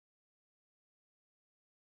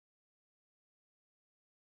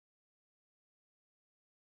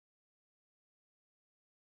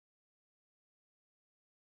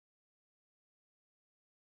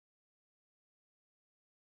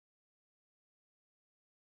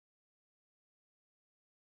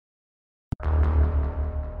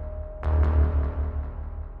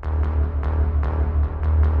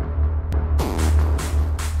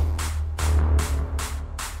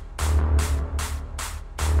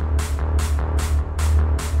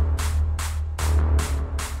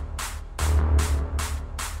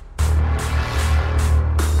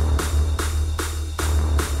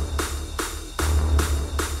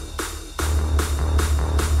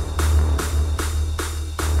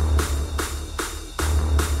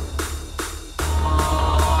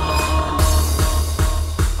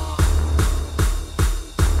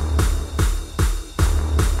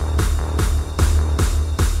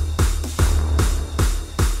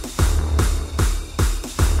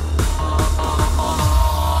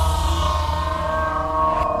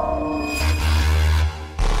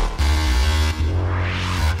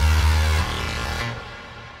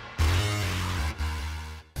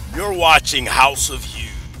You're watching House of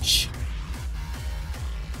Huge.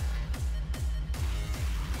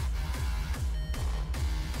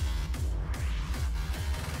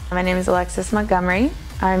 My name is Alexis Montgomery.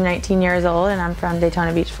 I'm 19 years old and I'm from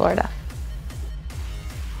Daytona Beach, Florida.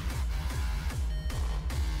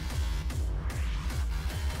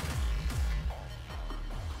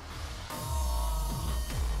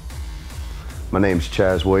 My name's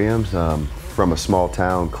Chaz Williams. I'm from a small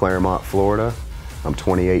town, Claremont, Florida. I'm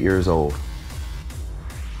 28 years old.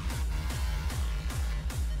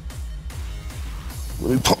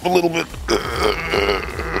 Let me pump a little bit.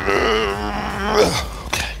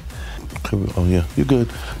 Okay. Oh yeah, you're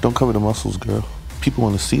good. Don't cover the muscles, girl. People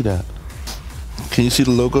want to see that. Can you see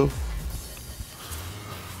the logo?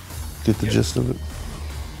 Get the gist of it?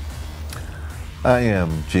 I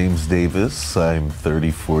am James Davis. I'm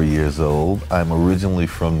 34 years old. I'm originally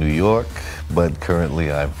from New York, but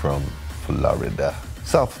currently I'm from Florida,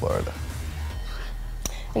 South Florida.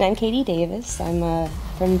 And I'm Katie Davis. I'm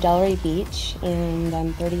from Delray Beach, and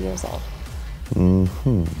I'm 30 years old.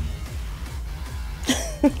 Mm-hmm.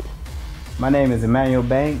 My name is Emmanuel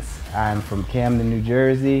Banks. I'm from Camden, New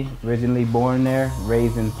Jersey, originally born there,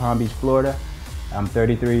 raised in Palm Beach, Florida. I'm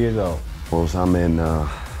 33 years old. Well, so I'm in, how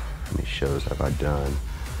many shows have I done?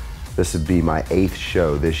 This would be my 8th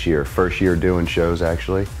show this year. First year doing shows,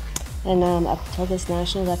 actually. And up until this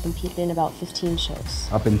Nationals, I've competed in about 15 shows.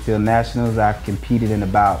 Up until Nationals, I've competed in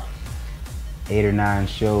about 8 or 9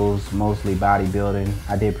 shows, mostly bodybuilding.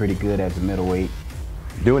 I did pretty good as a middleweight.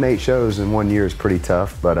 Doing 8 shows in 1 year is pretty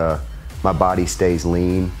tough, but my body stays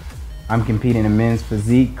lean. I'm competing in men's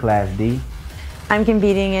physique, Class D. I'm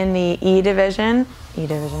competing in the E division. E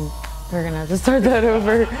division. We're gonna have to start that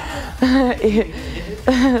over.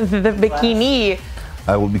 The bikini.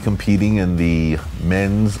 I will be competing in the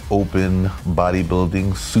men's open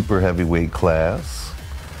bodybuilding super heavyweight class.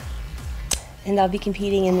 And I'll be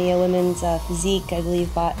competing in the women's physique, I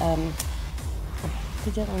believe, but, I'm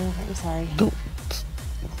sorry. Don't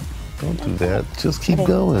do that. Just keep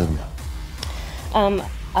going.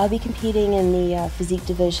 I'll be competing in the physique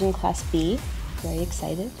division, Class B. Very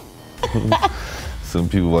excited. Some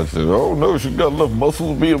people might say, oh no, she's got enough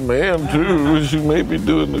muscle to be a man too. She may be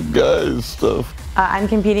doing the guys stuff. I'm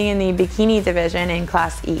competing in the bikini division in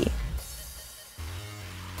Class E.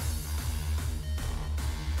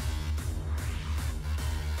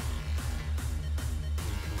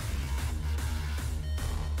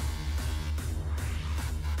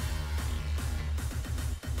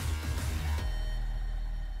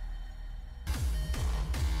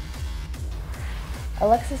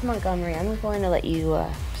 Alexis Montgomery, I'm going to let you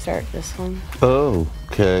start this one. Oh,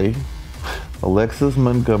 okay. Alexis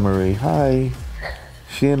Montgomery, hi.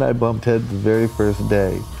 She and I bumped heads the very first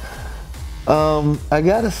day. I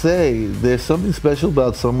gotta say, there's something special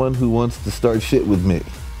about someone who wants to start shit with me.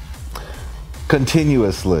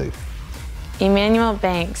 Continuously. Emmanuel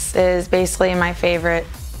Banks is basically my favorite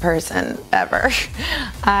person ever.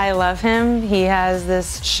 I love him. He has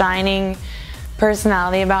this shining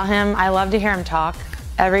personality about him. I love to hear him talk.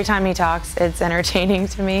 Every time he talks, it's entertaining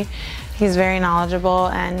to me. He's very knowledgeable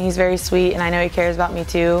and he's very sweet, and I know he cares about me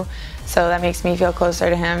too, so that makes me feel closer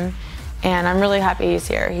to him. And I'm really happy he's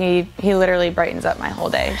here. He literally brightens up my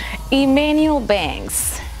whole day. Emmanuel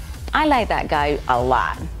Banks. I like that guy a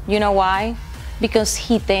lot. You know why? Because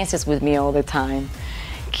he dances with me all the time.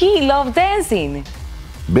 He loves dancing.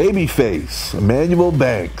 Babyface, Emmanuel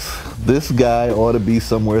Banks. This guy ought to be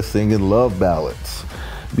somewhere singing love ballads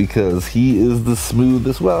because he is the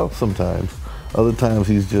smoothest. Well, sometimes. Other times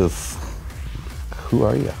he's just, who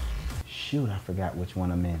are you? Shoot, I forgot which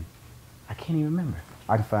one I'm in. I can't even remember.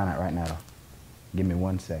 I can find out right now though. Give me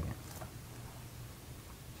 1 second.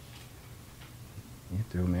 You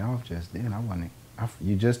threw me off just then.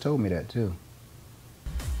 You just told me that too.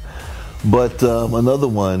 But another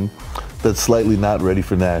one that's slightly not ready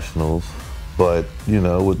for nationals, but you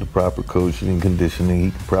know, with the proper coaching and conditioning,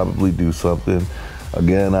 he could probably do something.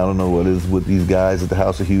 Again, I don't know what is with these guys at the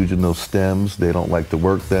House of Huge and those stems. They don't like to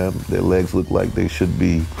work them. Their legs look like they should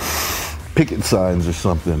be picket signs or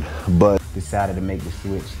something. But decided to make the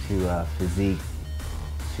switch to physique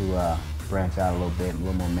to branch out a little bit, a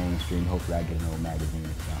little more mainstream. Hopefully I get an old magazine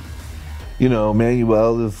or something. You know,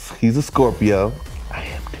 Manuel he's a Scorpio. I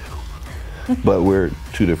am too. But we're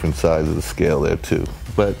 2 different sides of the scale there too.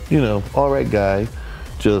 But you know, all right guy,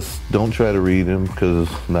 just don't try to read him because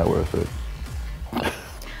it's not worth it.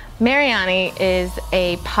 Mariani is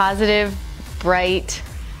a positive, bright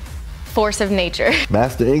force of nature.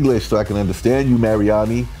 Master English so I can understand you,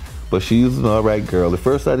 Mariani. But she's an all right girl. At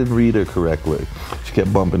first I didn't read her correctly. She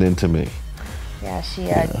kept bumping into me. Yeah,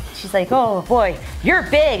 she's like, oh boy, you're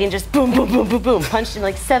big, and just boom, boom, boom, boom, boom, punched him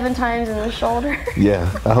like 7 times in the shoulder. Yeah,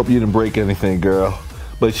 I hope you didn't break anything, girl.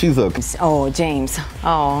 But she's okay. Oh, James.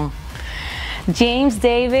 Oh, James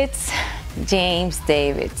Davids. James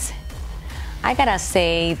Davids. I gotta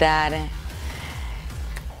say that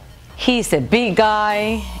he's a big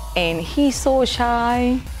guy and he's so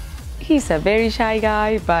shy. He's a very shy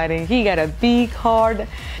guy, but he got a big heart.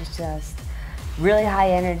 He's just really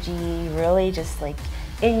high energy, really just like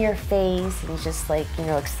in your face, and just like, you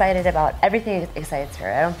know, excited about everything. Excites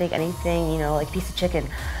her. I don't think anything, you know, like piece of chicken,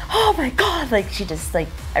 oh my God, like she just like,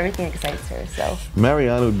 everything excites her. So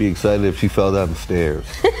Mariana would be excited if she fell down the stairs.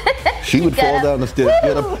 She would fall down the stairs,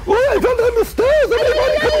 get up, oh, I fell down the stairs,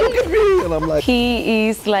 everybody come look at me. And I'm like, he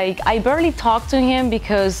is like, I barely talk to him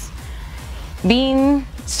because being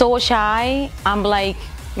so shy, I'm like,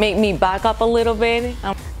 make me back up a little bit.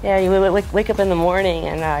 yeah, you wake up in the morning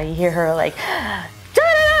and you hear her like,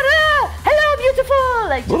 da-da-da-da, hello beautiful,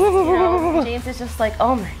 like just, you know, James is just like,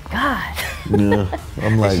 oh my God. yeah,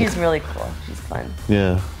 I'm like, she's really cool, she's fun.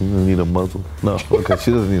 yeah, you don't need a muzzle. No, okay,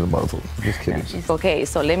 she doesn't need a muzzle, just kidding. Okay,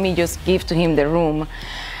 so let me just give to him the room.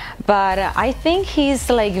 But I think he's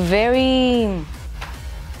like very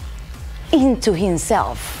into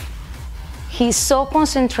himself. He's so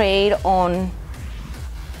concentrated on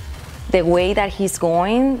the way that he's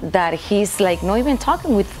going that he's like not even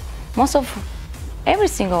talking with most of every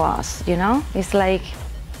single us, you know? It's like,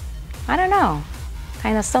 I don't know,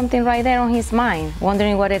 kind of something right there on his mind,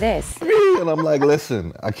 wondering what it is. And I'm like,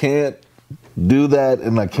 listen, I can't do that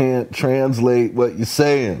and I can't translate what you're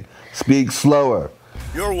saying. Speak slower.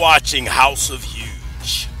 You're watching House of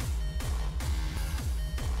Huge.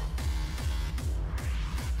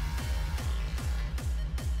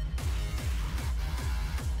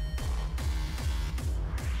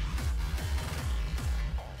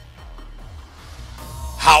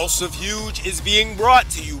 House of Huge is being brought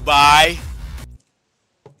to you by...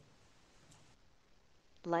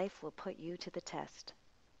 Life will put you to the test.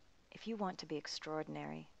 If you want to be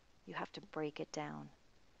extraordinary, you have to break it down,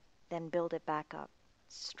 then build it back up,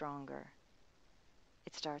 stronger.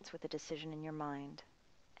 It starts with a decision in your mind,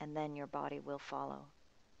 and then your body will follow.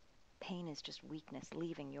 Pain is just weakness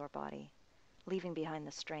leaving your body, leaving behind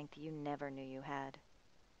the strength you never knew you had.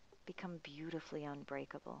 Become beautifully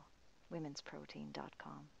unbreakable.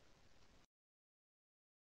 womensprotein.com.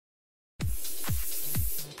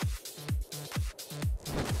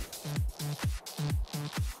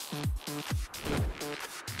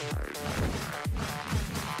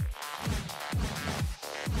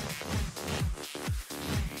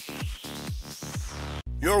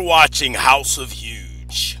 You're watching House of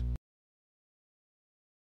Huge.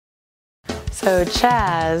 So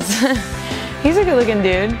Chaz, he's a good-looking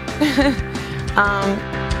dude.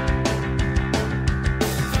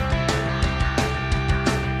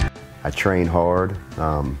 I train hard.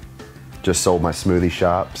 Just sold my smoothie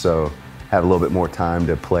shop, so have a little bit more time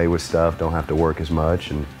to play with stuff. Don't have to work as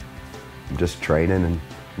much, and I'm just training and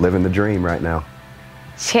living the dream right now.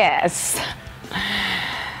 Chess.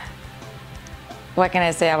 What can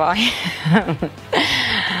I say about him?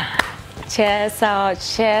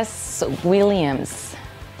 Chess Williams.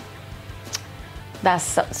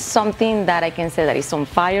 That's something that I can say that is on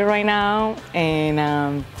fire right now, and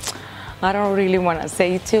I don't really want to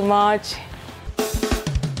say too much.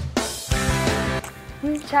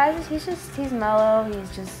 Chaz, he's mellow,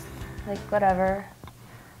 he's just like whatever.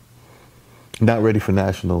 Not ready for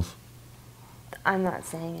nationals. I'm not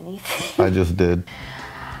saying anything. I just did.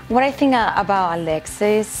 What I think about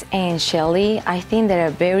Alexis and Shelly, I think they're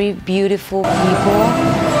very beautiful people.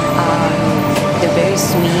 They're very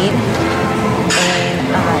sweet, and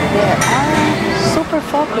they are super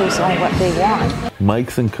focused on what they want. Mike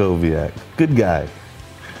Sinkoviak, good guy.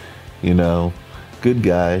 You know, good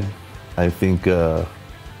guy. I think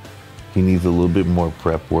he needs a little bit more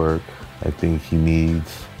prep work. I think he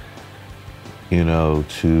needs, you know,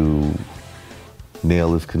 to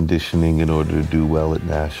nail his conditioning in order to do well at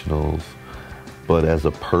nationals. But as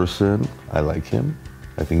a person, I like him.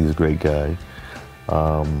 I think he's a great guy.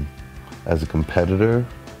 As a competitor,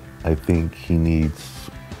 I think he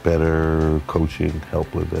needs better coaching,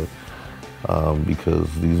 help with it.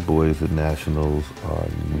 Because these boys at nationals are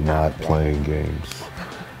not playing games.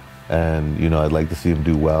 And, you know, I'd like to see him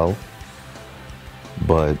do well,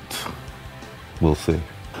 but we'll see.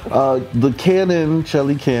 The Cannon,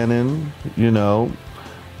 Shelly Cannon, you know,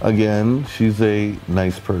 again, she's a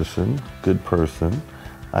nice person, good person.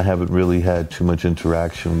 I haven't really had too much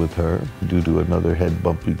interaction with her due to another head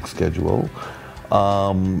bumping schedule.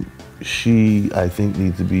 She, I think,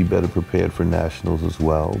 needs to be better prepared for nationals as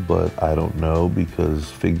well, but I don't know because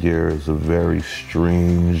figure is a very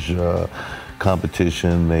strange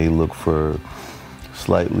competition. They look for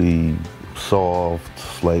slightly soft,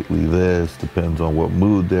 slightly this, depends on what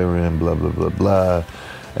mood they're in, blah, blah, blah, blah.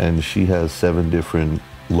 And she has 7 different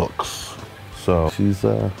looks. So she's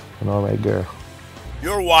an all right girl.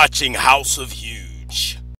 You're watching House of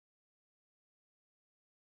Huge.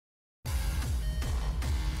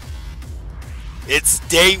 It's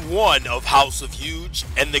day 1 of House of Huge,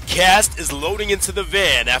 and the cast is loading into the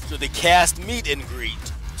van after the cast meet and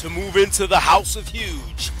greet to move into the House of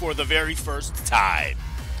Huge for the very first time.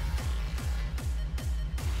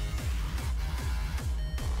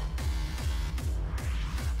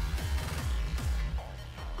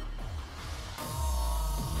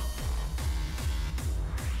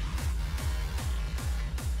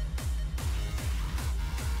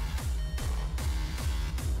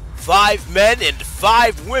 Five men and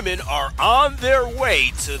 5 women are on their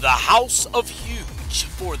way to the House of Huge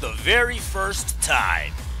for the very first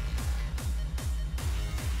time.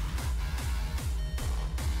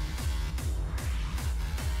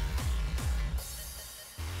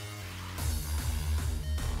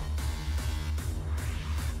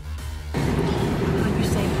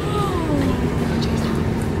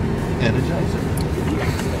 Energizer.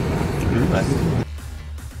 Nice.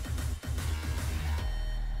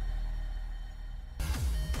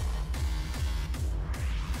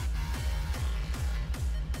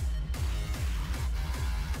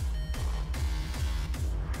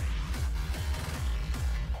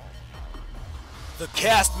 The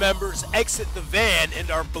cast members exit the van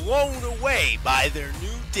and are blown away by their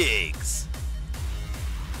new digs.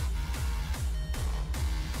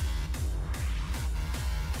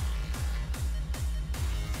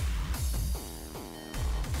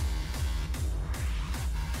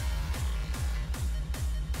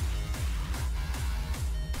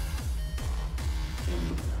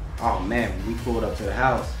 Oh man, when we pulled up to the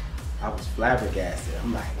house, I was flabbergasted.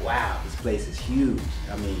 I'm like, wow, this place is huge.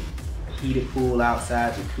 I mean, a heated pool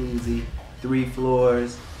outside, jacuzzi, 3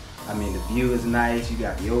 floors. I mean, the view is nice. You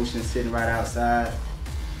got the ocean sitting right outside.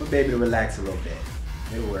 But baby, to relax a little bit.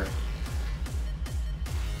 It'll work.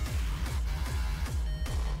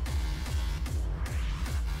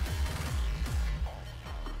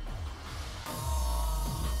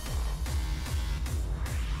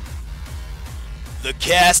 The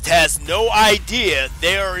cast has no idea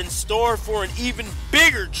they are in store for an even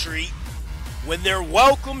bigger treat when they're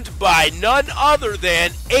welcomed by none other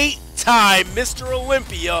than 8-time Mr.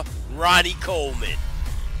 Olympia, Ronnie Coleman.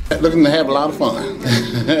 Looking to have a lot of fun. Whoa,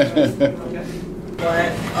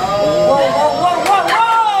 whoa, whoa,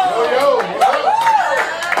 whoa! Yo, what's up?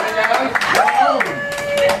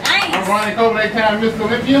 Nice. I'm Ronnie Coleman, 8-time Mr.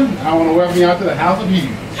 Olympia. I want to welcome y'all to the House of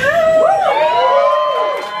Huge.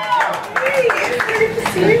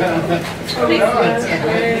 Nice to meet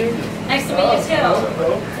you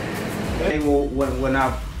too. Hey, well,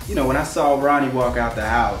 when I saw Ronnie walk out the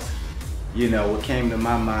house, what came to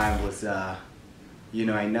my mind was,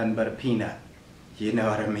 ain't nothing but a peanut. You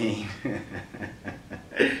know what I mean?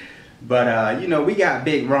 But we got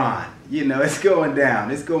Big Ron. It's going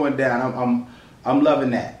down. It's going down. I'm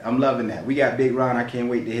loving that. I'm loving that. We got Big Ron. I can't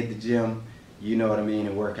wait to hit the gym. You know what I mean,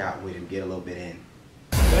 and work out with him. Get a little bit in.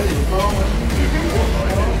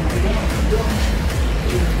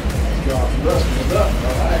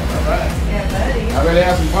 Yeah, buddy. I ready to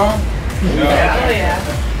have some fun? Yeah. Oh,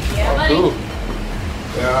 yeah. Yeah, buddy. Cool.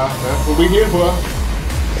 Yeah, that's what we here for.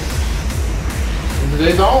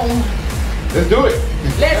 Today's on. Let's do it.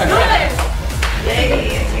 Let's do it.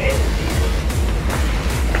 Hey,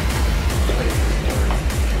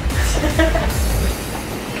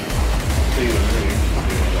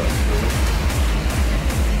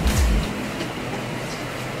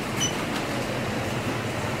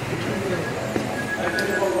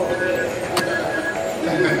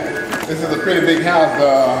 This is a pretty big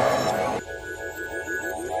house.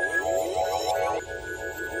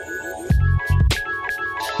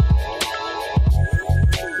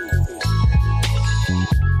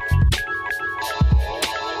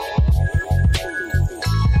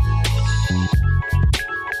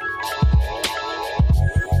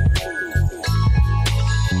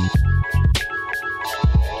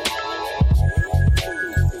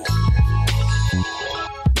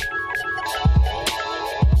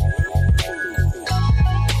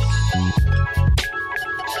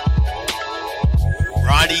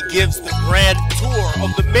 Gives the grand tour of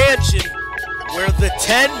the mansion where the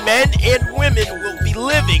 10 men and women will be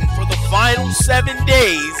living for the final 7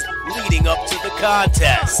 days leading up to the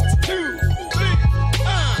contest. 1, 2,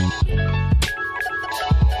 3,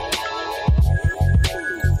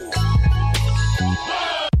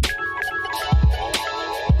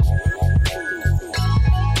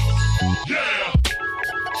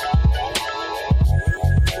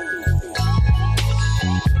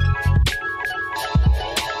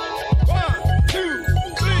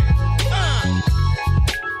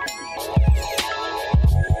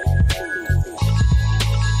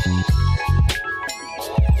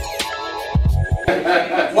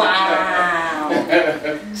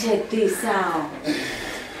 this sound.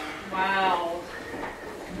 Wow.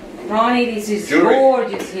 Ronnie, this is Jewelry.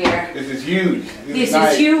 gorgeous here. This is huge. This is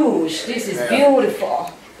nice. huge. This is beautiful.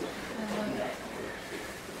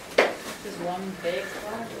 Just one big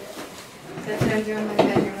closet. That turns you on my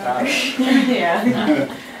bedroom.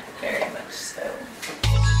 Yeah. Very much so.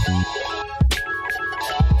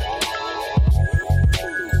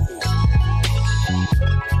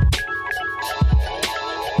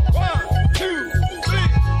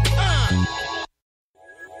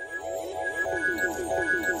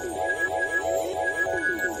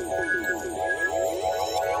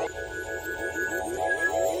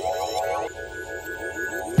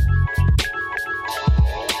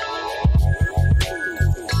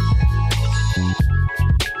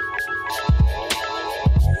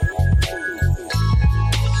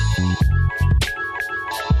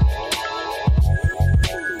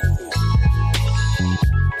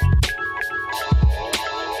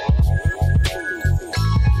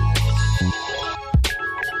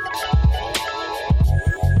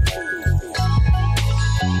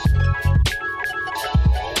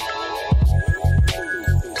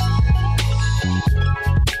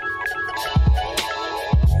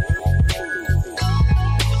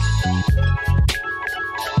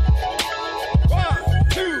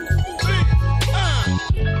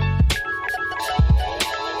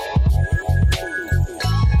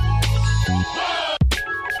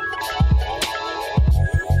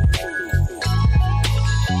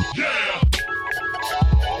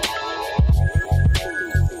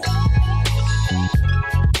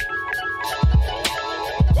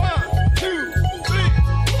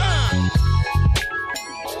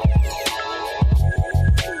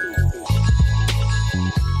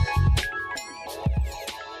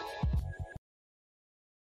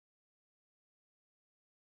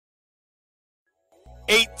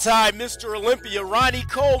 Eight-time Mr. Olympia Ronnie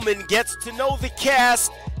Coleman gets to know the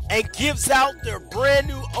cast and gives out their brand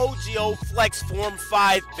new OGO Flex Form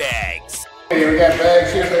 5 bags. Hey, we got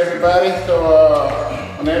bags here for everybody. So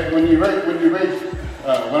when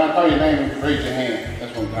I call your name, raise your hand.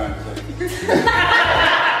 That's what I'm trying to say.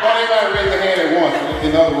 Don't everybody raise their hand at once.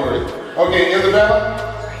 In other words, okay, Isabella.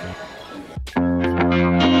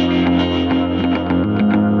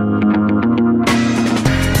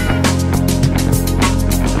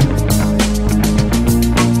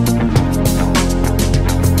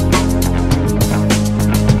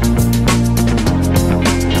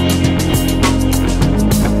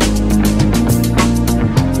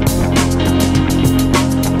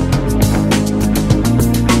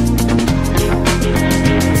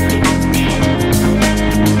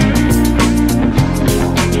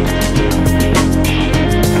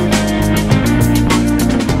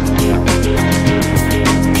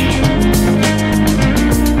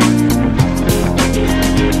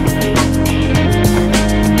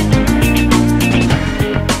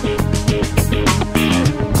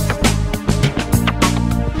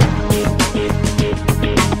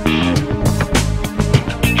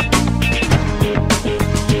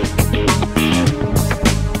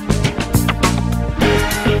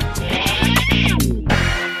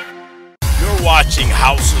 Watching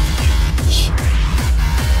House of Huge.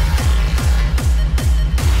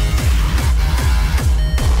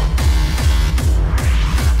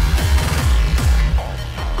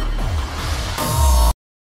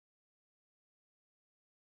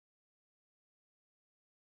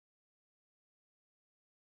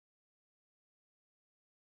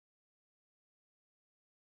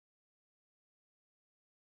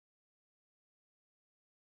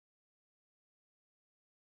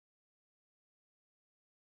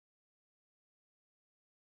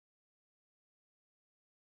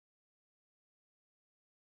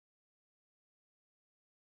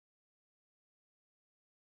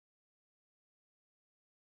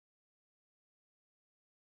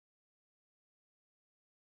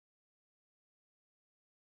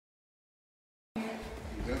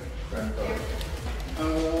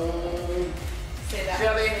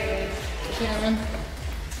 Shelly, Shannon,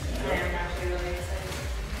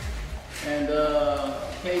 and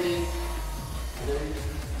Katie.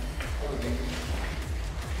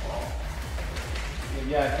 You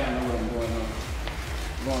guys kind of know what I'm doing.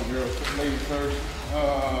 Going girls, ladies first.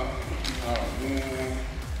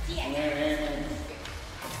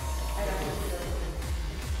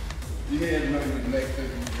 You had to know you was next to the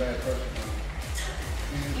bad person.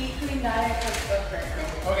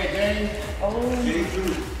 Okay, James. Oh. James.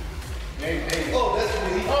 James. Oh, that's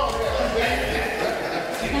me. Oh, yeah.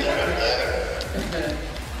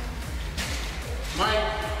 Mike.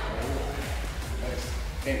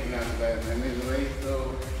 Can't pronounce his last name. Anyway, so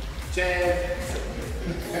Chad.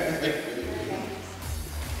 I'm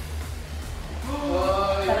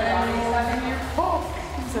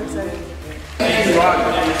so excited.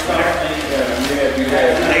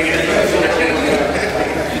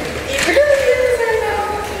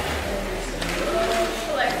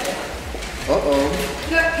 Uh-oh.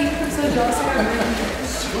 You got pink. I'm so jealous. I got green.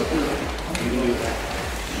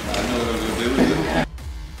 I know what I'm gonna do.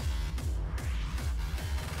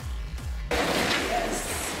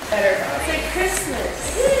 Better. It's like Christmas.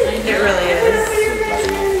 It really is.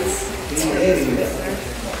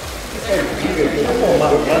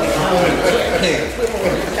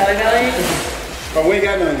 Belly belly. Oh, we ain't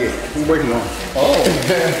got none yet. We're working on it. Oh.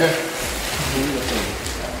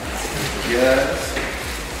 Yes.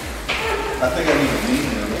 I think I need a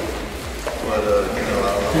medium, but you know,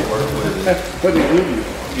 I'll work with it. What did you do?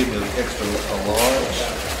 Give me an extra, a large.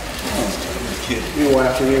 I'm just kidding. You know,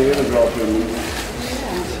 after here, it'll draw to a movie.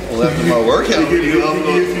 Well, after my workout,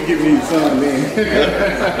 You give me some,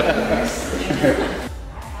 man.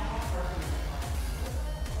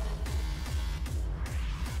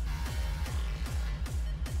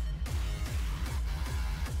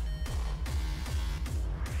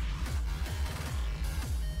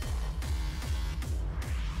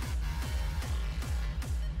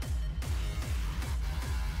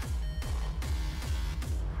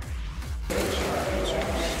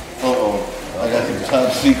 Uh-oh, I got some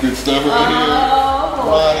top secret stuff right here.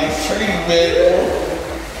 Body treatment.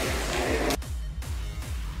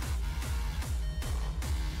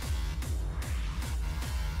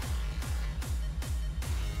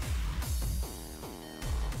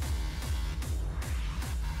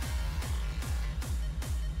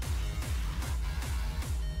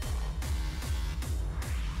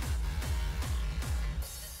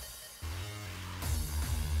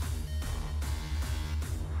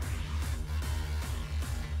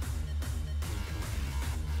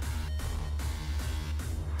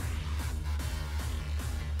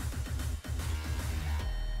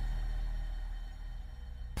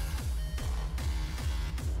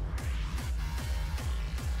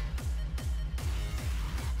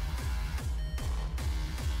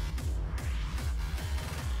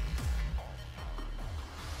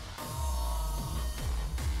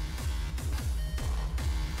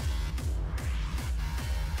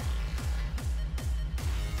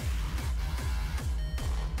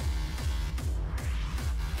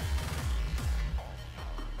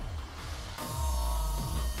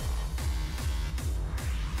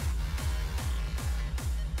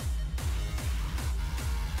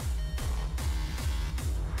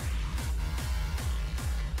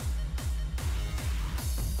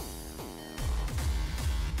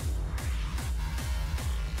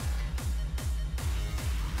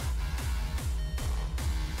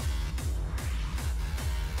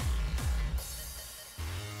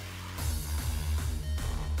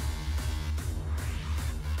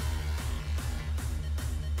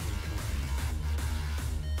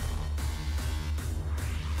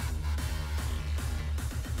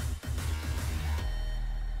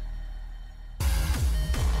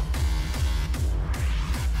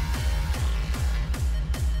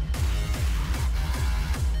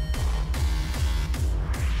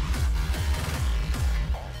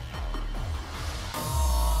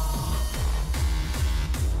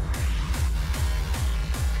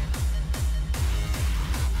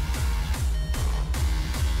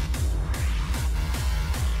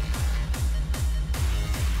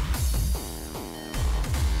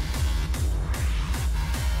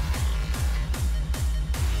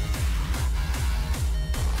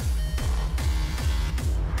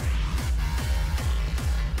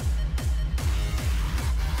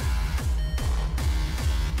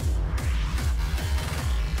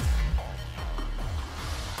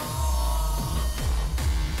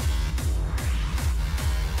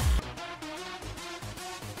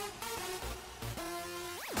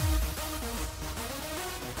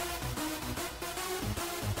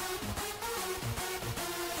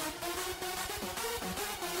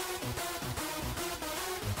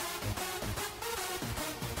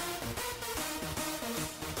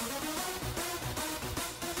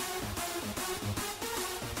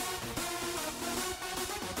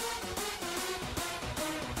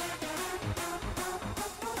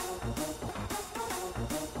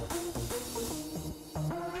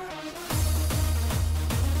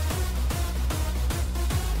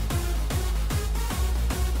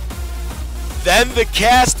 Then the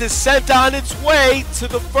cast is sent on its way to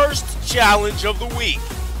the first challenge of the week.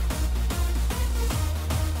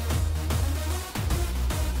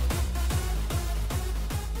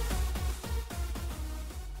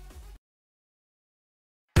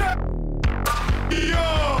 Yeah.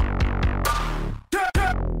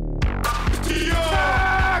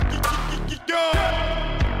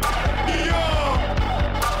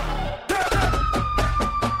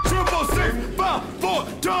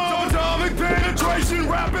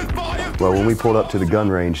 Well, when we pulled up to the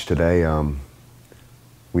gun range today,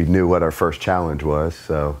 we knew what our first challenge was,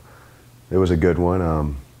 so it was a good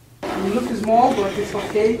one. You look small, but it's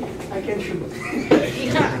okay. I can shoot.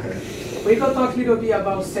 We're going to talk a little bit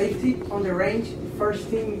about safety on the range. First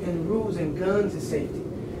thing in rules and guns is safety.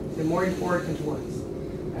 The more important ones.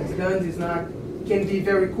 As guns is not, can be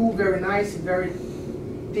very cool, very nice, very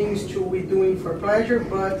things to be doing for pleasure,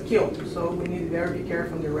 but kill. So we need to very be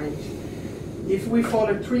careful on the range. If we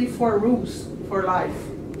follow 3-4 rules for life,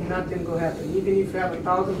 nothing will happen. Even if you have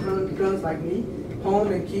 1,000 guns like me,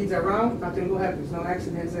 home and kids around, nothing will happen. There's no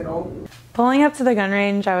accidents at all. Pulling up to the gun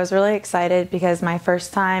range, I was really excited because my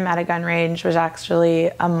first time at a gun range was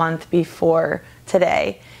actually a month before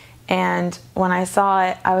today. And when I saw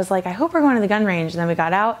it, I was like, I hope we're going to the gun range. And then we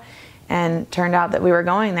got out and turned out that we were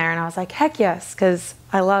going there. And I was like, heck yes, because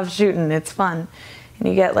I love shooting. It's fun. And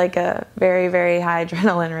you get like a very, very high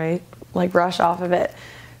adrenaline rate, like rush off of it.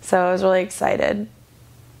 So I was really excited.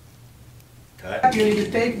 You need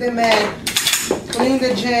to take the mag, clean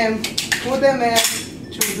the jam, put the mag,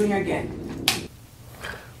 to doing again.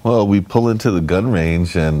 Well, we pull into the gun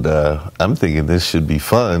range, and I'm thinking this should be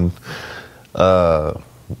fun and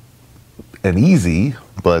easy,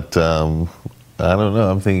 but I don't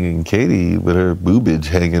know. I'm thinking Katie with her boobage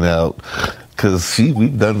hanging out, because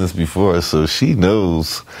we've done this before, so she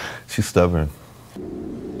knows. She's stubborn.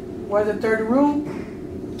 What's the third rule?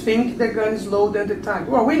 Think the gun is loaded at the time.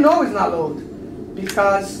 Well, we know it's not loaded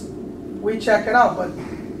because we check it out, but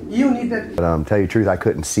you need that. But tell you the truth, I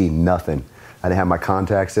couldn't see nothing. I didn't have my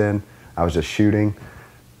contacts in. I was just shooting,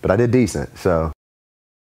 but I did decent, so.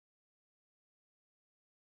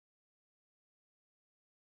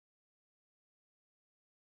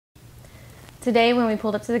 Today when we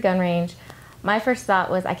pulled up to the gun range, my first thought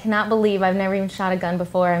was, I cannot believe I've never even shot a gun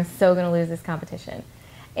before. I'm so going to lose this competition.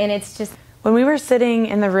 And it's just... When we were sitting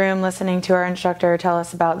in the room listening to our instructor tell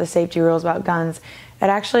us about the safety rules about guns, it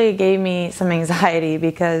actually gave me some anxiety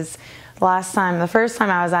because the first time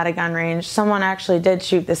I was at a gun range, someone actually did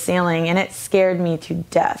shoot the ceiling and it scared me to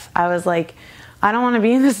death. I was like, I don't want to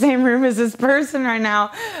be in the same room as this person right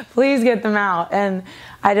now. Please get them out. And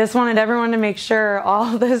I just wanted everyone to make sure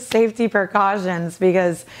all the safety precautions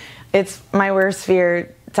because it's my worst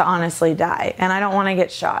fear to honestly die. And I don't want to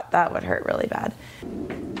get shot. That would hurt really bad.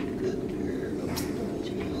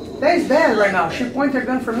 That's bad right now. She pointed her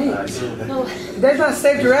gun for me. That's not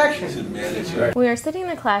safe direction. We were sitting in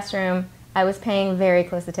the classroom. I was paying very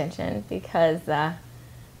close attention because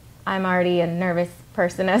I'm already a nervous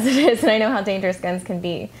person as it is, and I know how dangerous guns can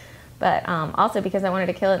be. But also because I wanted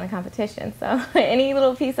to kill it in the competition. So any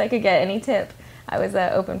little piece I could get, any tip, I was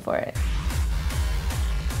open for it.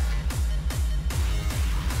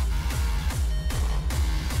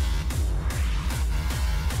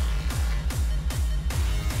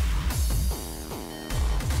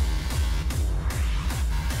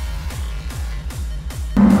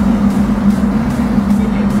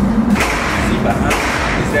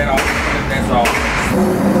 Is that all? That's all.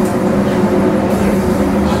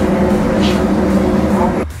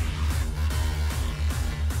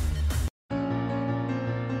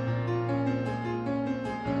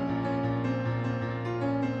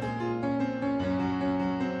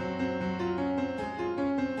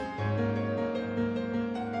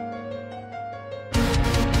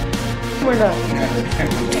 We're not.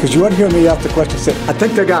 Because you want to hear me ask the question, say, I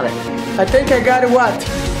think I got it. I think I got it what?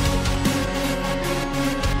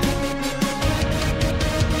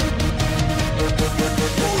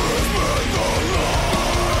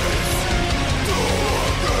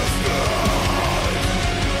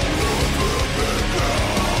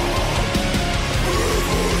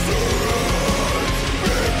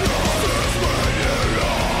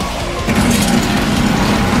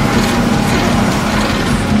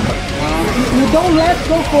 Don't let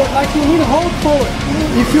go forward, like you need to hold forward.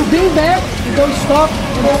 If you bring back, you don't stop,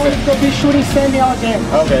 you don't want to be shooting Sandy out there.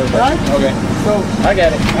 Okay. Right? Okay. So I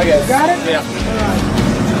got it. I got it. Got it? Yeah. All right.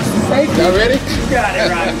 Safety. Y'all ready? You got it,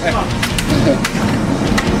 right. Come on.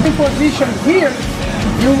 In position here,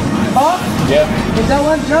 you up. Yeah. And that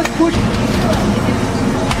one just push.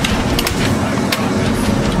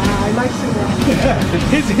 I might see that.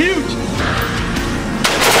 It's huge.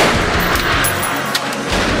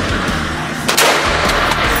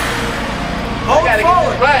 Hold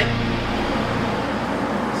forward. Right.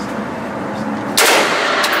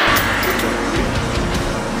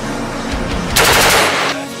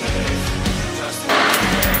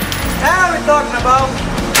 Now we're talking about.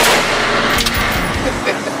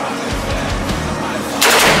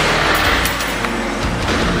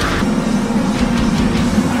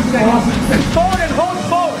 Forward and hold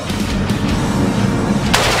forward.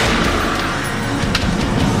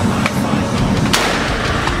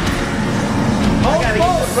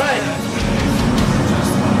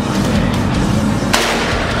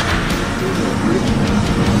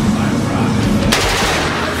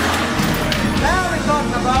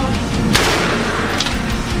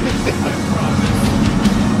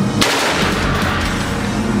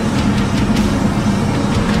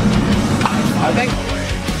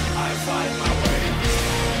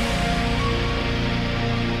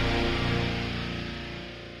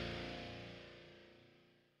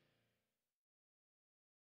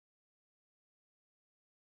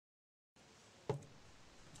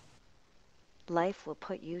 Life will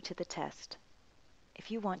put you to the test. If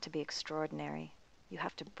you want to be extraordinary, you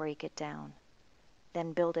have to break it down,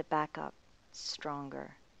 then build it back up,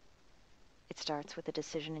 stronger. It starts with a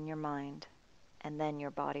decision in your mind, and then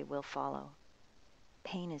your body will follow.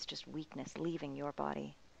 Pain is just weakness leaving your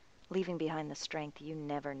body, leaving behind the strength you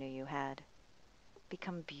never knew you had.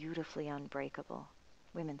 Become beautifully unbreakable.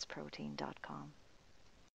 womensprotein.com.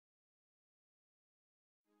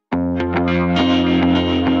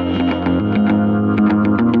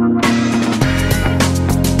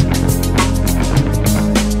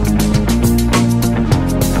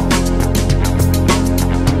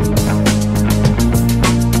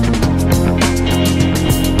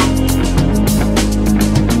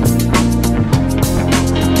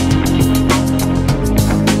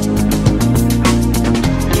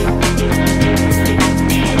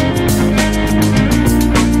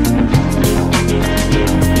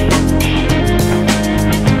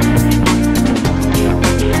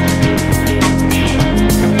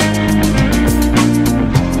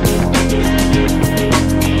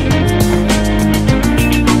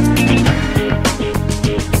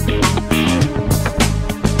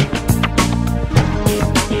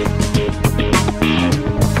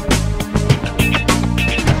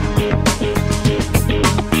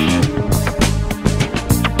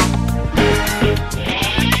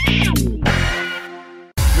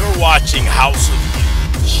 Watching House of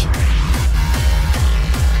Huge.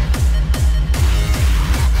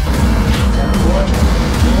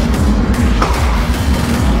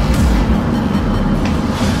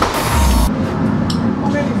 How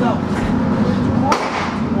many's up?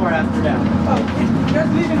 Two more after that. Oh,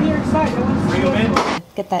 just leave him here inside. I want to bring him in.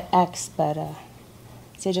 Get that X, but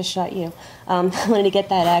see, I just shot you. I wanted to get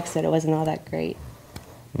that X, but it wasn't all that great.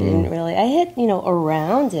 I didn't really. I hit,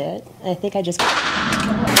 around it. I think I just.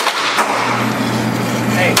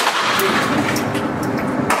 Hey.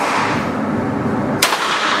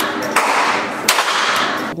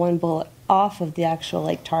 One bullet off of the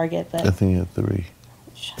actual target, but I think you had 3.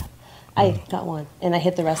 I got 1, and I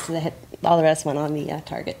hit the rest of all the rest went on the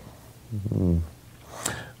target.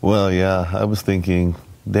 Well, yeah, I was thinking,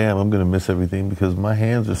 damn, I'm gonna miss everything because my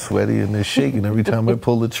hands are sweaty and they're shaking every time I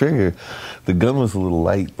pull the trigger. The gun was a little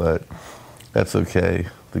light, but that's okay.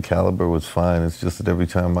 The caliber was fine. It's just that every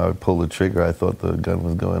time I would pull the trigger, I thought the gun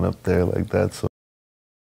was going up there like that. So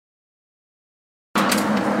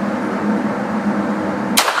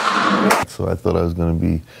I thought I was going to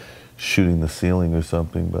be shooting the ceiling or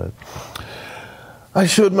something, but I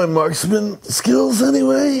showed my marksman skills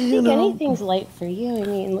anyway. I think anything's light for you. I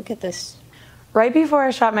mean, look at this. Right before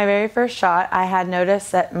I shot my very first shot, I had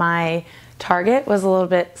noticed that my target was a little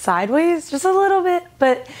bit sideways, just a little bit,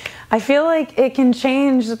 but I feel like it can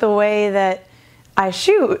change the way that I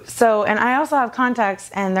shoot. So, and I also have contacts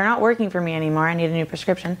and they're not working for me anymore. I need a new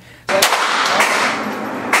prescription.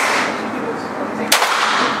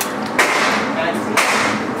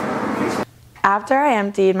 After I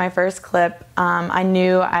emptied my first clip, I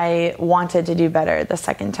knew I wanted to do better the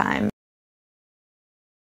second time.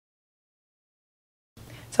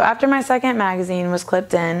 So after my second magazine was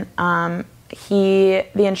clipped in, the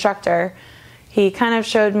instructor, he kind of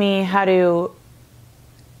showed me how to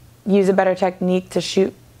use a better technique to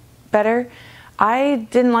shoot better. I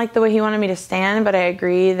didn't like the way he wanted me to stand, but I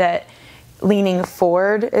agree that leaning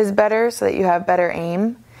forward is better so that you have better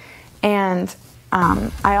aim. And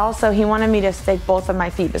he wanted me to stick both of my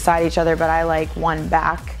feet beside each other, but I like one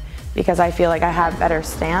back because I feel like I have better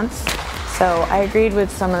stance. So I agreed with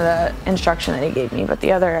some of the instruction that he gave me, but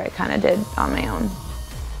the other I kind of did on my own.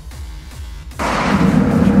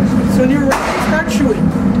 So you're ready, start shooting.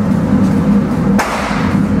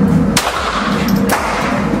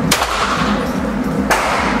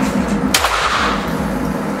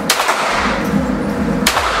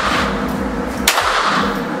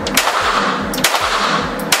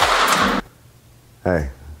 Hey,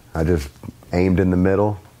 I just aimed in the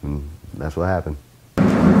middle, and that's what happened.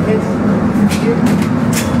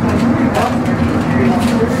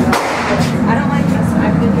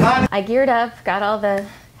 I geared up, got all the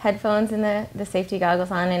headphones and the safety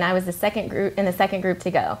goggles on, and I was the second group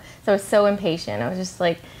to go. So I was so impatient. I was just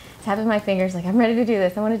like tapping my fingers, like I'm ready to do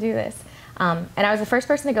this. I want to do this. And I was the first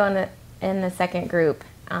person to go in the second group.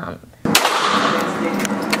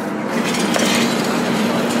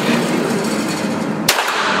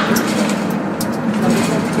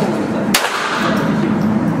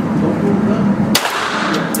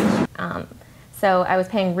 So I was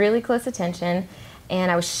paying really close attention, and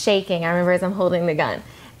I was shaking. I remember as I'm holding the gun.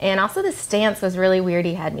 And also the stance was really weird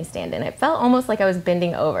he had me stand in. It felt almost like I was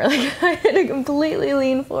bending over. Like I had to completely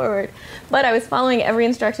lean forward. But I was following every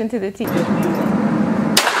instruction to the T.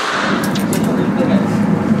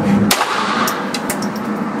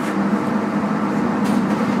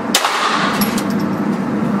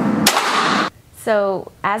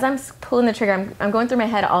 So as I'm pulling the trigger, I'm going through my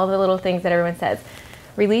head all the little things that everyone says.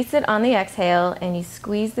 Release it on the exhale and you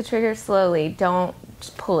squeeze the trigger slowly. Don't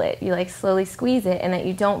pull it. You like slowly squeeze it, and that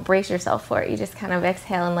you don't brace yourself for it. You just kind of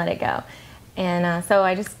exhale and let it go. And so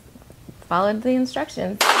I just followed the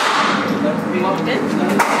instructions.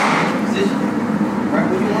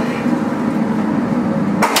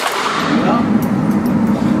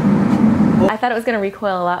 I thought it was going to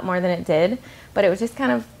recoil a lot more than it did, but it was just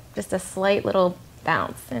kind of just a slight little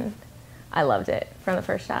bounce, and I loved it from the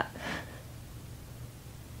first shot.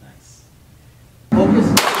 Nice. Focus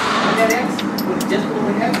on that X, with just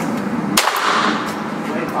below the X.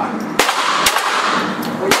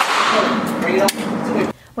 25. Bring it up.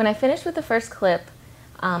 When I finished with the first clip,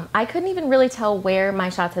 I couldn't even really tell where my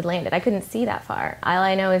shots had landed. I couldn't see that far. All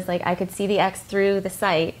I know is like I could see the X through the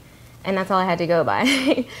sight, and that's all I had to go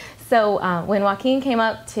by. So when Joaquin came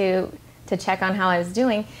up to check on how I was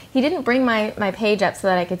doing, he didn't bring my page up so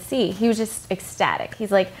that I could see. He was just ecstatic. He's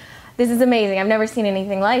like, "This is amazing. I've never seen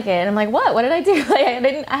anything like it." And I'm like, "What? What did I do?"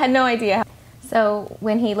 Like I had no idea. So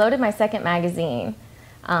when he loaded my second magazine,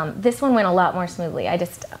 this one went a lot more smoothly. I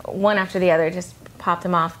just, one after the other, just popped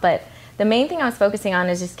them off. But the main thing I was focusing on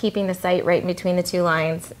is just keeping the sight right in between the two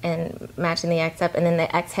lines and matching the X up, and then the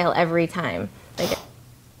exhale every time.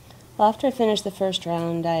 Well, after I finished the first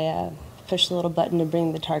round, I pushed the little button to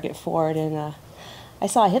bring the target forward, and I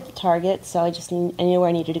saw I hit the target, so I knew where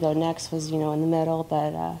I needed to go next was, in the middle,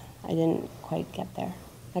 but I didn't quite get there.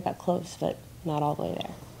 I got close, but not all the way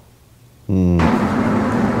there.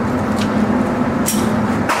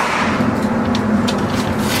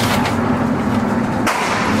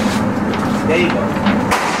 There you go.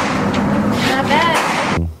 Not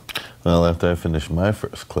bad. Well, after I finished my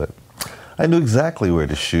first clip, I knew exactly where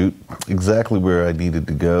to shoot, exactly where I needed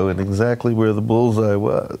to go, and exactly where the bullseye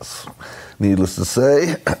was. Needless to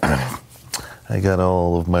say, I got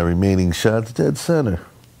all of my remaining shots dead center.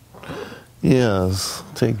 Yes,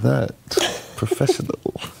 take that. Professional.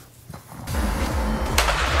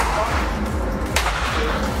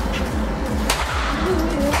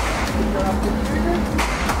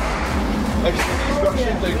 Extra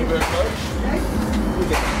instruction, thank you very much.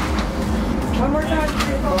 One more time.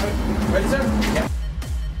 Ready, sir? Yeah.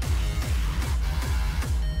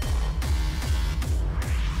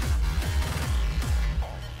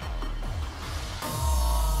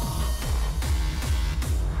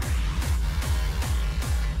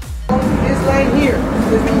 This line here.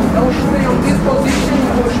 No shooting on this position,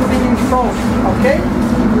 no shooting in front. Okay?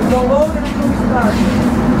 You go load until we start.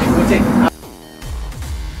 We'll take.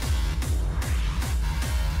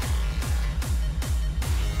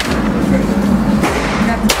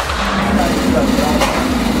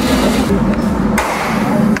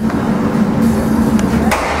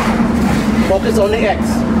 Focus on the X.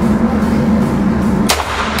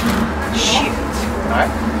 Shit.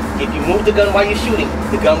 Alright? If you move the gun while you're shooting,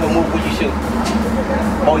 the gun will move when you shoot.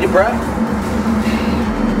 Hold your breath.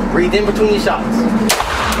 Breathe in between your shots.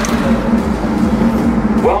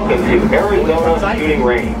 Welcome to Arizona Shooting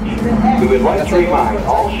Range. We would like to remind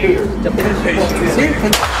all shooters.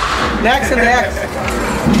 Next and next.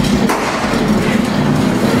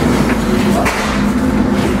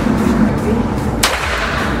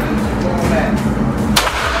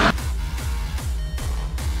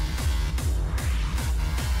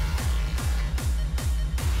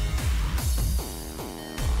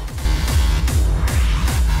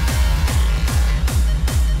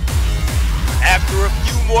 After a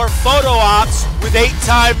few more photo ops with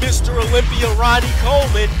 8-time Mr. Olympia Ronnie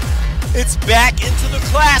Coleman, it's back into the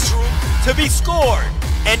classroom to be scored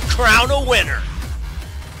and crown a winner.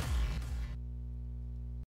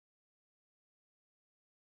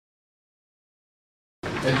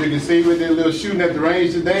 As you can see, we did a little shooting at the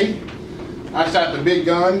range today. I shot the big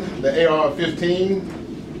gun, the AR-15,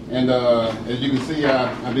 and as you can see,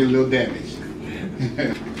 I did a little damage.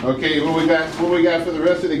 Okay, what we got for the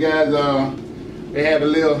rest of the guys? They had a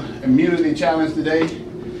little immunity challenge today,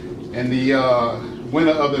 and the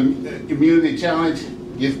winner of the immunity challenge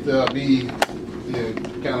gets to be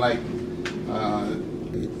kind of like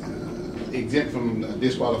exempt from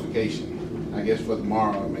disqualification, I guess for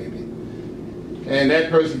tomorrow maybe. And that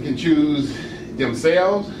person can choose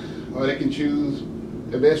themselves, or they can choose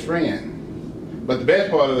their best friend. But the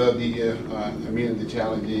best part of the immunity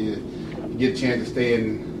challenge is you get a chance to stay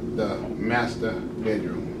in the master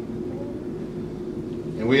bedroom.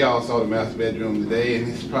 And we all saw the master bedroom today, and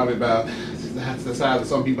it's probably about the size of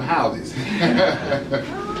some people's houses.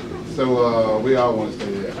 So we all want to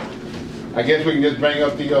stay there. I guess we can just bring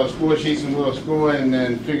up the score sheets and we'll score and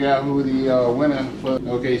then figure out who the winner for.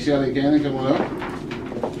 Okay, Shelly Cannon, come on up.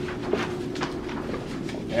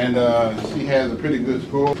 And she has a pretty good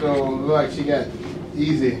score. So it looks like she got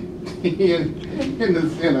easy in the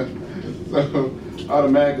center. So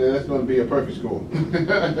automatically that's going to be a perfect score.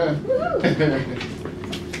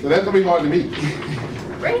 So that's going to be hard to beat.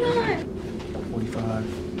 Bring it on. 45.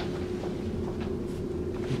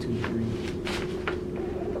 2,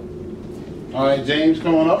 3. All right, James,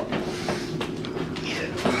 come on up.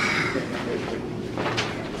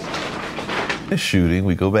 Shooting,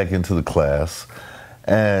 we go back into the class,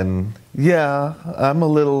 and yeah, I'm a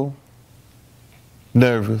little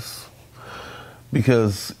nervous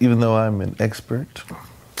because even though I'm an expert,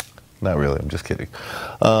 not really, I'm just kidding.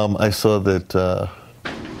 I saw that.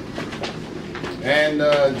 And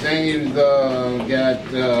James got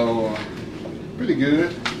pretty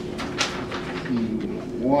good.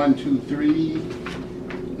 1, 2, 3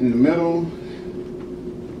 in the middle.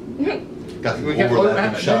 Got We count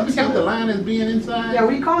the line as being inside? Yeah,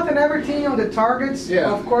 we counted everything on the targets. Yeah.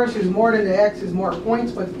 Of course, it's more than the X is more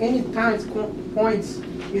points, but any times points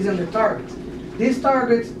is on the targets. This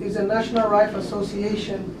target is a National Rifle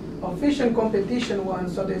Association official competition one,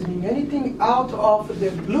 so there's mean anything out of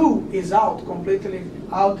the blue is out, completely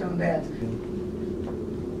out on that.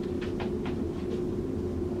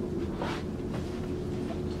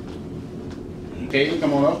 Katie,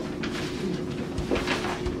 come on up.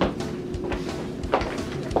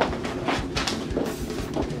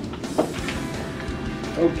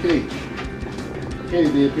 Okay.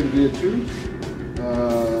 Katie did pretty good too.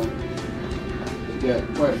 Yeah,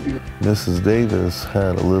 quite a few. Mrs. Davis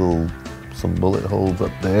had some bullet holes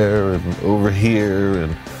up there and over here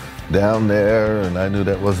and down there, and I knew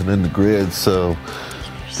that wasn't in the grid, so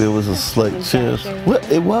there was a slight chance. Well,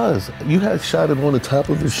 it was. You had shot him on the top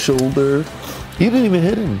of his shoulder. You didn't even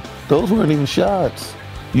hit him. Those weren't even shots.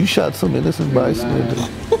 You shot some innocent bystander,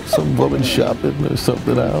 some woman shopping or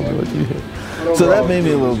something. I don't know what you hit. So that made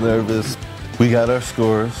me a little nervous. We got our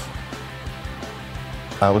scores.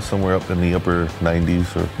 I was somewhere up in the upper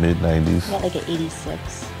 90s or mid 90s. I got like an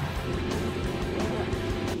 86.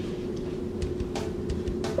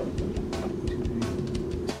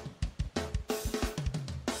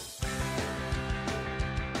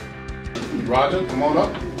 Roger, come on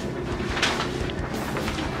up.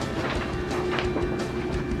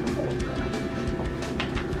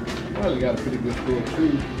 Well, you got a pretty good score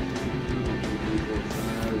too.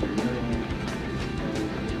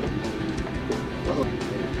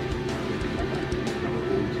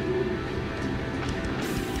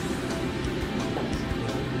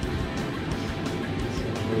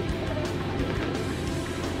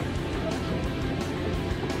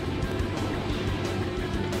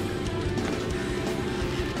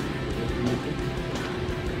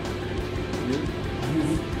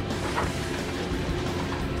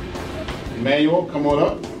 Emmanuel, come on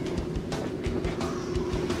up.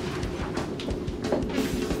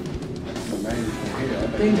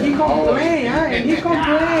 And he complained, huh? And he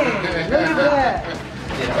complained. Look at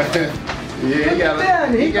that.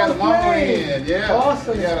 Yeah, he got a long win. Yeah.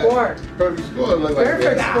 Awesome score. Perfect score. Look like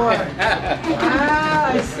Perfect that. score.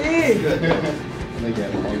 Ah, I see. They got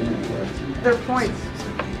all in. Their points.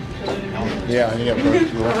 Yeah, he got perfect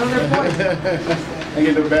score. 100 points. I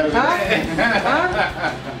get no better than Huh?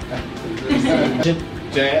 that.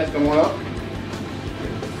 Jazz, come on up.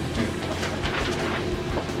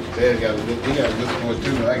 Jazz got a good score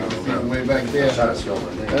too. I can see him way back there.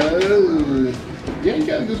 Yeah, you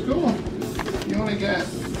got a good score. You only got,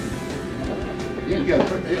 you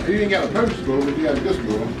ain't got a perfect score, but you got a good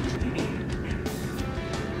score.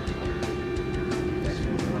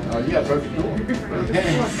 Oh, you got a perfect score.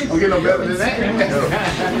 Don't get no better than that.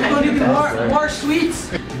 You're going to need more sweets.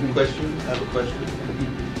 Question? I have a question.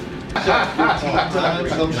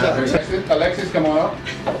 Alexis, come on up.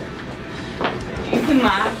 You can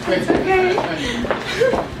laugh. It's okay.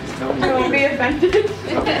 I won't be offended.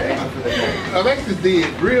 Okay. Alexis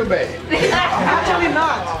did real bad. Actually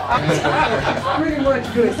not. Pretty much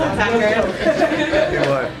good. That's accurate.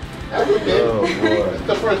 That's okay. Oh, boy. It's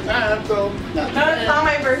the first time, so. No, it's not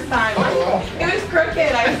my first time. It was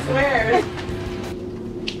crooked, I swear.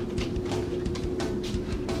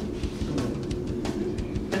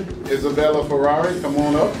 Isabella Ferrari, come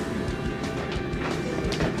on up.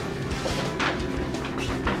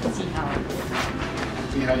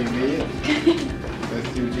 See how you did. Let's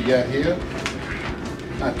see what you got here.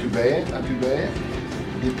 Not too bad, not too bad.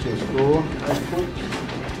 Get your score right quick.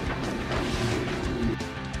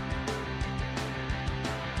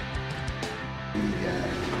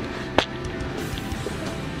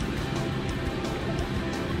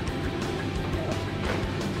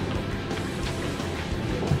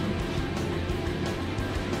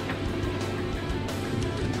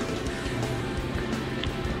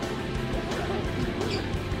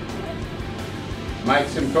 Mike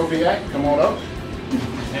Simkoviak, come on up.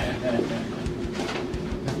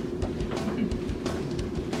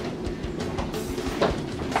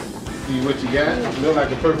 See what you got. Look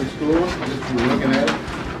like a perfect score, just from looking at it.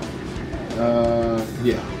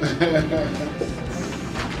 Yeah.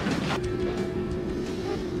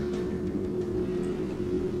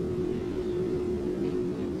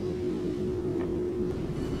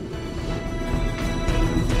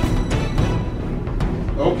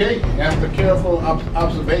 Okay, after careful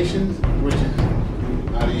observations, which is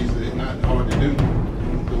not easy, not hard to do,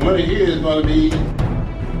 the winner here is going to be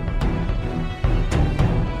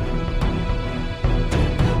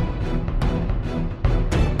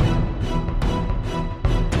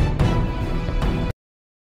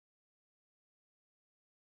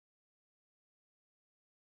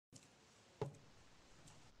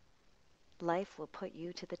Life will put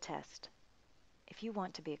you to the test. If you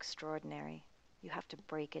want to be extraordinary, you have to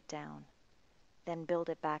break it down, then build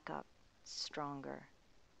it back up, stronger.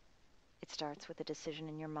 It starts with a decision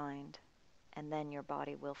in your mind, and then your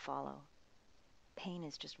body will follow. Pain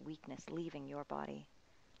is just weakness leaving your body,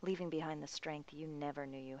 leaving behind the strength you never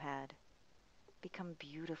knew you had. Become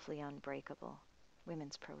beautifully unbreakable.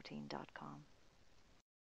 womensprotein.com.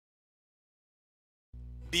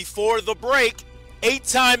 Before the break,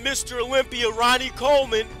 8-time Mr. Olympia Ronnie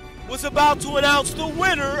Coleman was about to announce the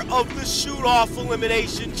winner of the shoot-off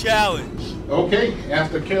elimination challenge. okay,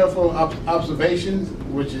 after careful observations,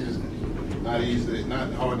 which is not easy,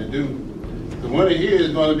 not hard to do, the winner here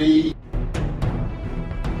is going to be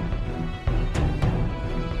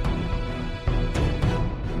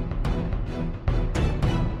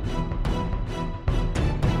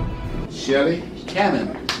Shelly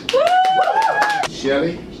Cannon.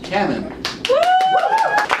 Shelly Cannon.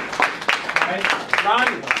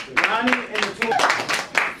 Ronnie and the two.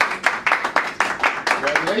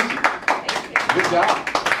 Congratulations. Good job.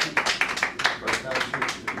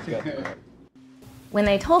 When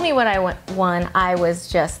they told me what I won, I was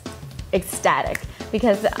just ecstatic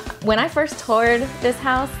because when I first toured this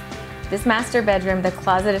house, this master bedroom, the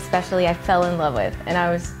closet especially, I fell in love with, and I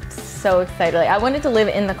was so excited. Like, I wanted to live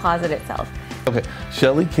in the closet itself. Okay,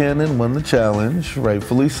 Shelly Cannon won the challenge,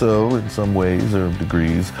 rightfully so in some ways or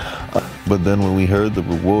degrees. But then when we heard the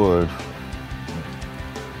reward,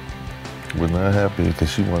 we're not happy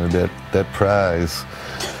because she wanted that prize.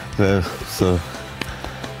 So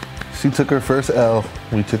she took her first L.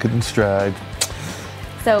 We took it in stride.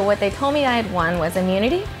 So what they told me I had won was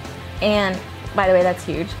immunity, and by the way, that's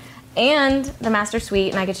huge, and the master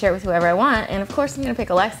suite, and I could share it with whoever I want, and of course I'm gonna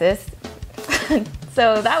pick Alexis.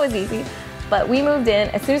 So that was easy. But we moved in.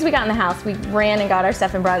 As soon as we got in the house, we ran and got our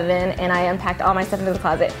stuff and brought it in, and I unpacked all my stuff into the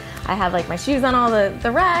closet. I have like my shoes on all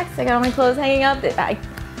the racks. I got all my clothes hanging up.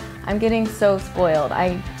 I'm getting so spoiled.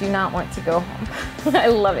 I do not want to go home. I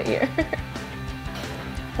love it here.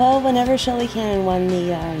 Well, whenever Shelly Cannon won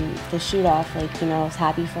the shoot-off, like, you know, I was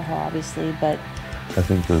happy for her, obviously, but... I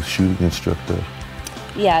think the shooting instructor.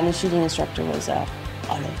 Yeah, and the shooting instructor was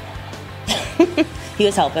Oliver. He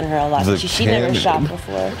was helping her a lot. She never shot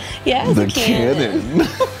before. Yeah, the cannon.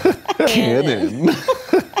 Cannon.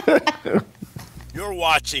 You're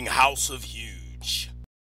watching House of Huge.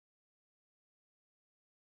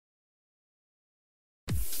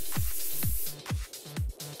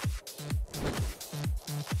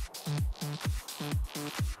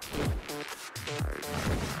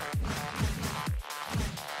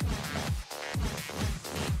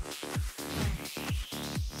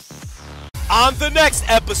 On the next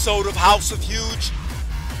episode of House of Huge,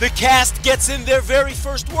 the cast gets in their very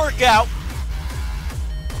first workout.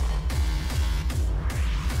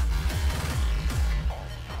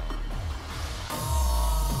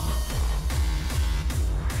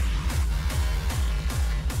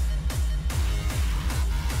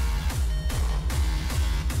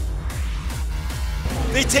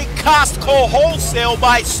 They take Costco wholesale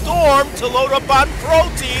by storm to load up on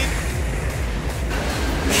protein.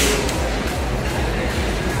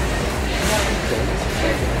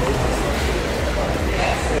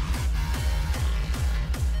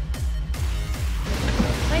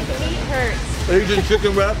 Asian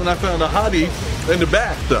chicken wrap, and I found a hottie in the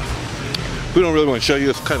back. We don't really want to show you.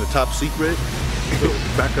 It's kind of top secret.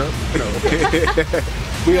 Back up. No.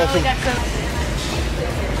 We got some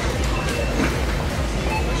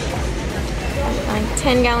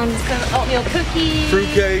 10 gallons of oatmeal cookies.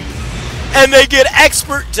 Fruitcake. And they get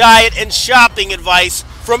expert diet and shopping advice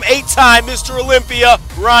from 8-time Mr. Olympia,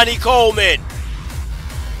 Ronnie Coleman.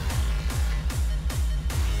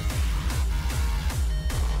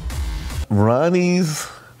 Ronnie's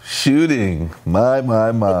shooting. My.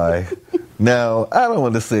 Now, I don't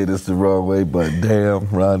want to say this the wrong way, but damn,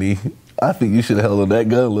 Ronnie, I think you should have held on that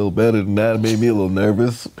gun a little better than that. It made me a little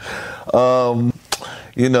nervous.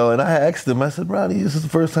 You know, and I asked him, I said, Ronnie, this is the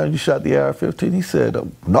first time you shot the AR-15? He said,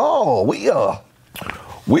 no,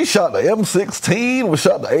 we shot the M16, we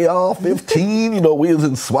shot the AR-15, you know, we was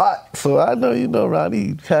in SWAT. So I know, you know,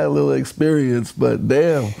 Ronnie had a little experience, but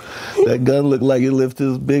damn, that gun looked like it lifted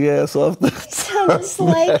his big ass off the Sounds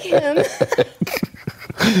like him.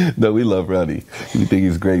 No, we love Ronnie. We think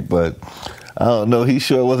he's great, but I don't know, he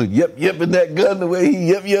sure wasn't yipping that gun the way he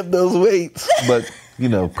yip those weights. But, you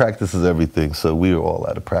know, practice is everything, so we were all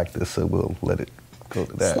out of practice, so we'll let it go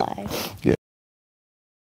to that. Slide. Yeah.